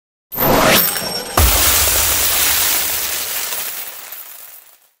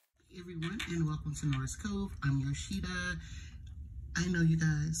everyone, and welcome to Noras Cove. I'm Yoshida. I know you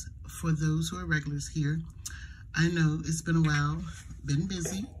guys, for those who are regulars here, I know it's been a while, been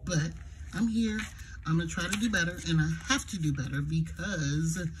busy, but I'm here. I'm going to try to do better, and I have to do better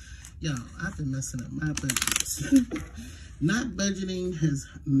because, y'all, I've been messing up my budget. Not budgeting has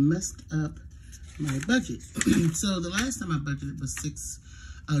messed up my budget. So the last time I budgeted was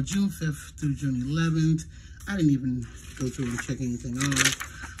June 5th through June 11th. I didn't even go through and check anything off.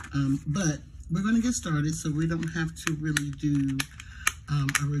 But we're going to get started so we don't have to really do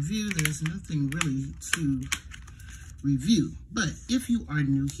a review. There's nothing really to review. But if you are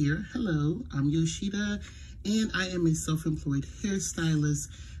new here, hello, I'm Yoshida, and I am a self-employed hairstylist,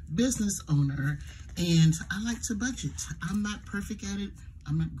 business owner, and I like to budget. I'm not perfect at it.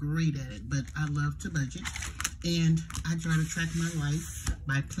 I'm not great at it, but I love to budget. And I try to track my life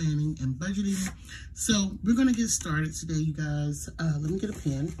by planning and budgeting. So we're going to get started today, you guys. Let me get a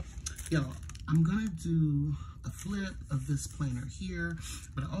pen. Y'all, I'm going to do a flip of this planner here,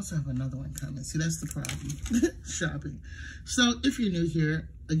 but I also have another one coming. See, that's the problem. Shopping. So if you're new here,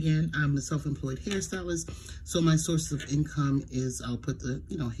 again, I'm a self-employed hairstylist. So my source of income is, I'll put the,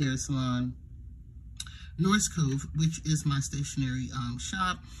 hair salon, Noras Cove, which is my stationery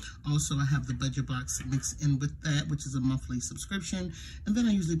shop. Also, I have the budget box mixed in with that, which is a monthly subscription. And then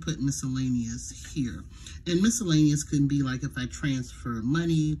I usually put miscellaneous here. And miscellaneous can be like if I transfer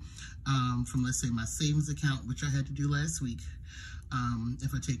money from, let's say, my savings account, which I had to do last week.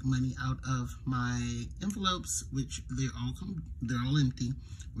 If I take money out of my envelopes, which they're all empty,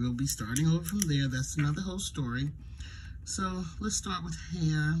 we'll be starting over from there. That's another whole story. So let's start with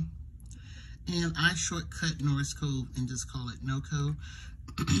hair. And I shortcut Noras Cove and just call it NoCo,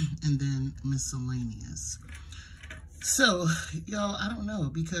 and then miscellaneous. So, y'all, I don't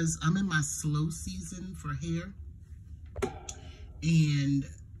know, because I'm in my slow season for hair, and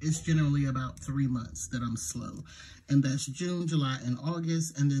it's generally about 3 months that I'm slow. And that's June, July, and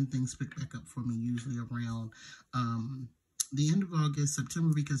August, and then things pick back up for me usually around the end of August,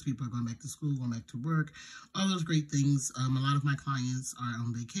 September, because people are going back to school, going back to work, all those great things. A lot of my clients are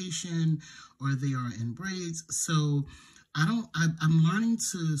on vacation or they are in braids. So I'm learning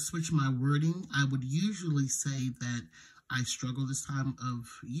to switch my wording. I would usually say that I struggle this time of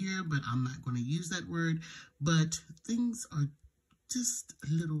year, but I'm not going to use that word. But things are just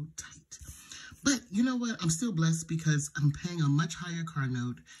a little tight. But you know what? I'm still blessed because I'm paying a much higher car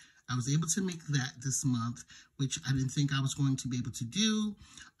note. I was able to make that this month, which I didn't think I was going to be able to do.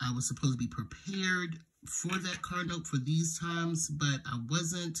 I was supposed to be prepared for that car note for these times, but I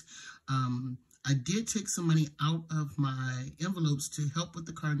wasn't. I did take some money out of my envelopes to help with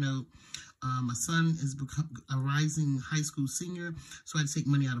the car note. My son is a rising high school senior, so I had to take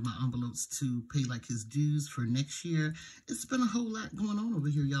money out of my envelopes to pay like his dues for next year. It's been a whole lot going on over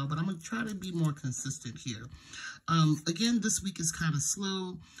here, y'all, but I'm going to try to be more consistent here. Again, this week is kind of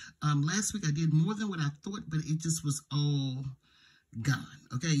slow. Last week I did more than what I thought, but it just was all gone.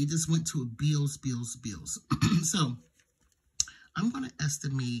 Okay, it just went to a bills. So I'm going to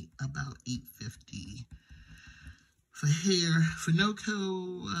estimate about $850 for hair. For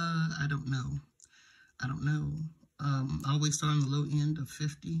NoCo, I don't know. I always start on the low end of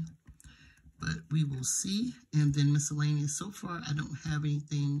 50, but we will see. And then miscellaneous. So far, I don't have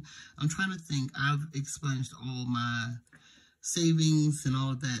anything. I'm trying to think. I've expunged all my savings and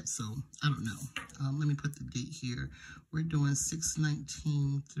all of that, so I don't know. Let me put the date here. We're doing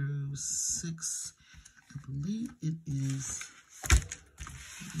 6/19 through 6. I believe it is.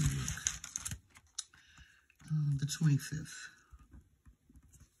 Let me look. The 25th.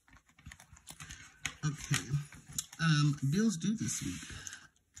 Okay. Bills due this week.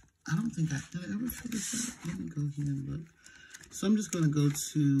 I don't think did I ever figure this out? Let me go here and look. So I'm just going to go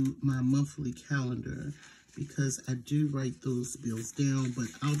to my monthly calendar because I do write those bills down, but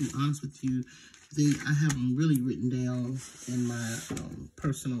I'll be honest with you, I have them really written down in my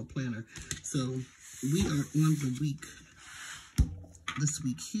personal planner. So we are on the week, this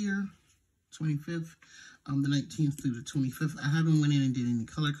week here, 25th. The 19th through the 25th. I haven't went in and did any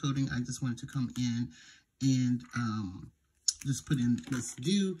color coding. I just wanted to come in and just put in let's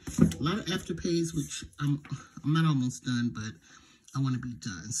do. A lot of afterpays, which I'm not almost done, but I want to be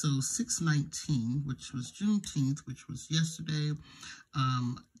done. So 6/19, which was Juneteenth, which was yesterday.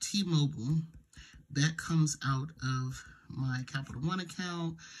 T-Mobile, that comes out of my Capital One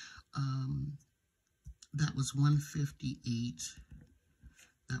account. That was $158.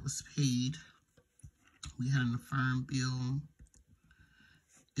 That was paid. We had an affirmed bill.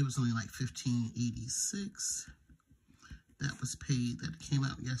 It was only like $15.86. That was paid. That came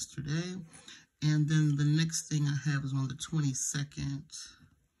out yesterday. And then the next thing I have is on the 22nd.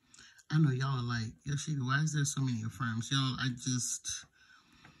 I know y'all are like, Yoshida, why is there so many Affirms? Y'all,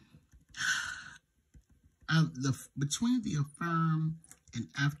 between the Affirm and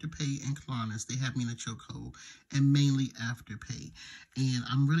Afterpay and Klarna, they have me in a chokehold, and mainly Afterpay. And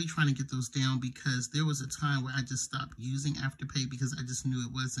I'm really trying to get those down because there was a time where I just stopped using Afterpay because I just knew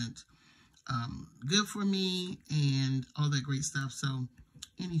it wasn't good for me and all that great stuff. So,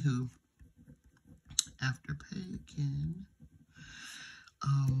 anywho, Afterpay again,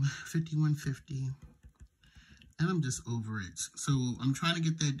 $51.50. And I'm just over it. So I'm trying to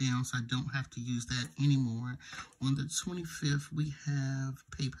get that down so I don't have to use that anymore. On the 25th, we have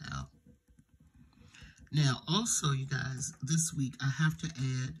PayPal. Now, also, you guys, this week I have to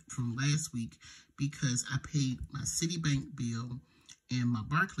add from last week because I paid my Citibank bill and my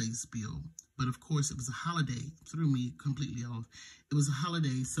Barclays bill. But, of course, it was a holiday. Threw me completely off. It was a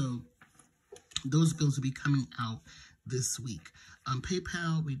holiday, so those bills will be coming out this week.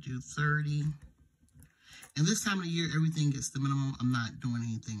 PayPal, we do 30. And this time of the year, everything gets the minimum. I'm not doing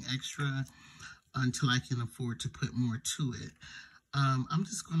anything extra until I can afford to put more to it. I'm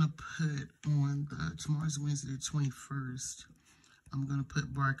just going to put on tomorrow's Wednesday, the 21st. I'm going to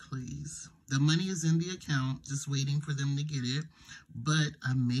put Barclays. The money is in the account, just waiting for them to get it. But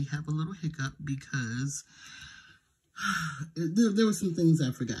I may have a little hiccup because there were some things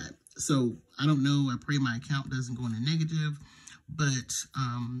I forgot. So I don't know. I pray my account doesn't go in a negative. But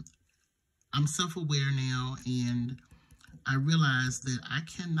I'm self-aware now, and I realize that I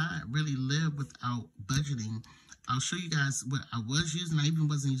cannot really live without budgeting. I'll show you guys what I was using. I even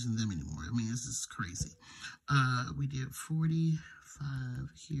wasn't using them anymore. I mean, it's just crazy. We did 45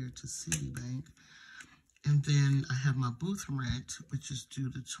 here to Citibank. And then I have my booth rent, which is due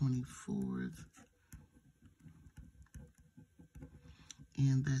the 24th.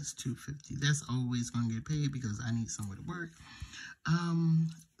 And that's $250. That's always going to get paid because I need somewhere to work.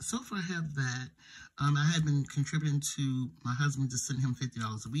 So far I have that. I have been contributing to my husband to send him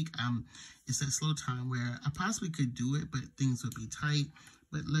 $50 a week. It's that slow time where I possibly could do it, but things would be tight.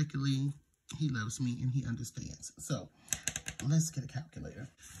 But luckily, he loves me and he understands. So let's get a calculator.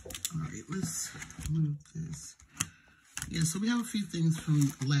 All right, let's move this. Yeah, so we have a few things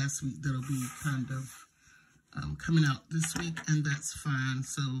from last week that'll be kind of coming out this week, and that's fine.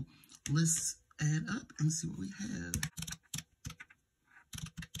 So let's add up and see what we have.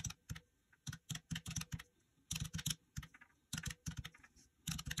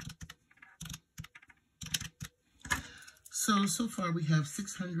 So far we have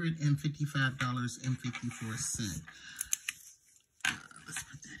 $655.54. Let's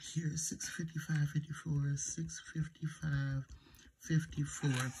put that here, $655.54,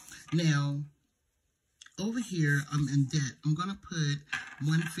 $655.54. Now, over here, I'm in debt. I'm going to put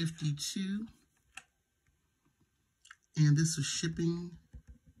 $152, and this is shipping.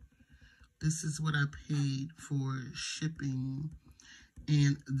 This is what I paid for shipping,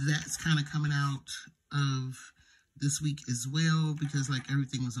 and that's kind of coming out of this week as well, because like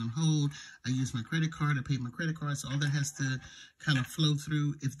everything was on hold. I used my credit card, I paid my credit card, so all that has to kind of flow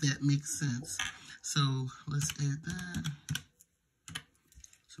through, if that makes sense. So let's add that.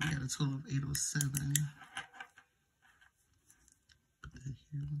 So we got a total of 807. Put that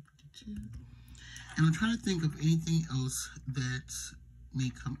here, 152. And I'm trying to think of anything else that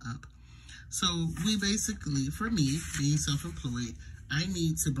may come up. So we basically, for me, being self-employed, I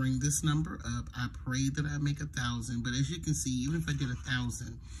need to bring this number up. I pray that I make 1,000, but as you can see, even if I did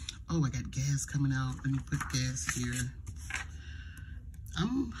 1,000, oh, I got gas coming out. Let me put gas here.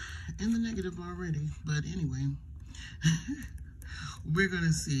 I'm in the negative already, but anyway, we're going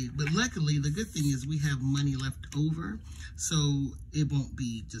to see. But luckily, the good thing is we have money left over, so it won't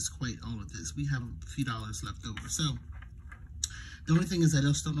be just quite all of this. We have a few dollars left over. So the only thing is I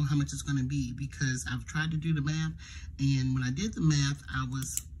just don't know how much it's going to be because I've tried to do the math, and when I did the math, I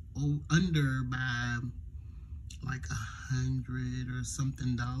was under by like $100 or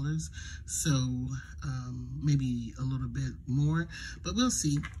something. So maybe a little bit more, but we'll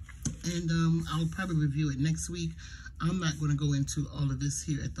see. And I'll probably review it next week. I'm not going to go into all of this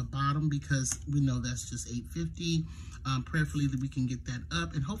here at the bottom because we know that's just $850. Prayerfully that we can get that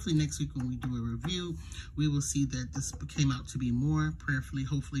up, and hopefully next week when we do a review, we will see that this came out to be more. Prayerfully,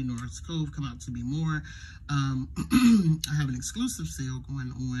 hopefully Noras Cove come out to be more. I have an exclusive sale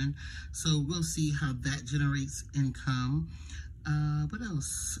going on, so we'll see how that generates income. What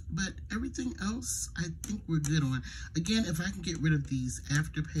else? But everything else, I think we're good on. Again, if I can get rid of these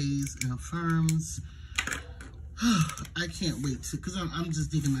afterpays and Affirms, I can't wait to, because I'm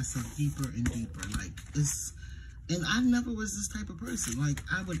just digging myself deeper and deeper. Like, it's, and I never was this type of person. Like,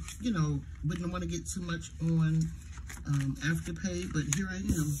 I would, you know, wouldn't want to get too much on Afterpay, but here I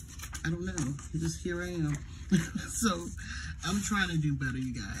am. I don't know. Just here I am. So I'm trying to do better,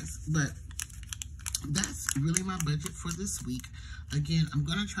 you guys. But that's really my budget for this week. Again, I'm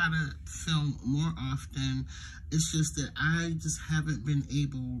going to try to film more often. It's just that I just haven't been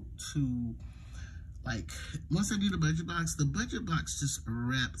able to, like, once I do the budget box just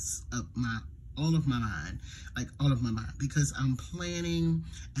wraps up all of my mind, because I'm planning,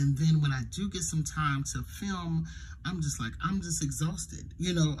 and then when I do get some time to film, I'm just exhausted.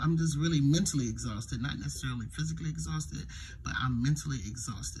 You know, I'm just really mentally exhausted, not necessarily physically exhausted, but I'm mentally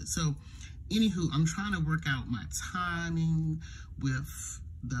exhausted. So anywho, I'm trying to work out my timing with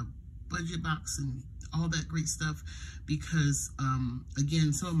the budget box and all that great stuff, because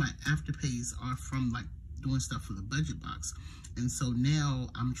again, some of my afterpays are from like doing stuff for the budget box. And so now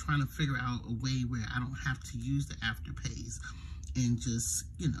I'm trying to figure out a way where I don't have to use the afterpays and just,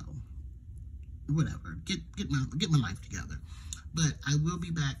 you know, whatever, get my life together. But I will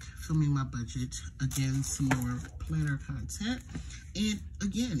be back filming my budget again, some more planner content. And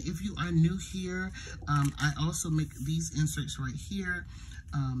again, if you are new here, I also make these inserts right here.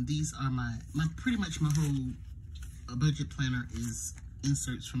 These are my pretty much my whole budget planner is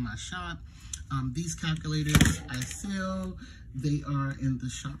inserts from my shop. These calculators I sell. They are in the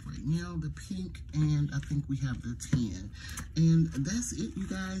shop right now, the pink, and I think we have the tan. And that's it, you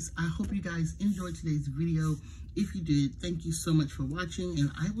guys. I hope you guys enjoyed today's video. If you did, thank you so much for watching,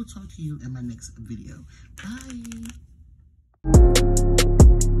 and I will talk to you in my next video.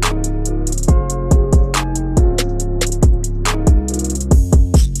 Bye.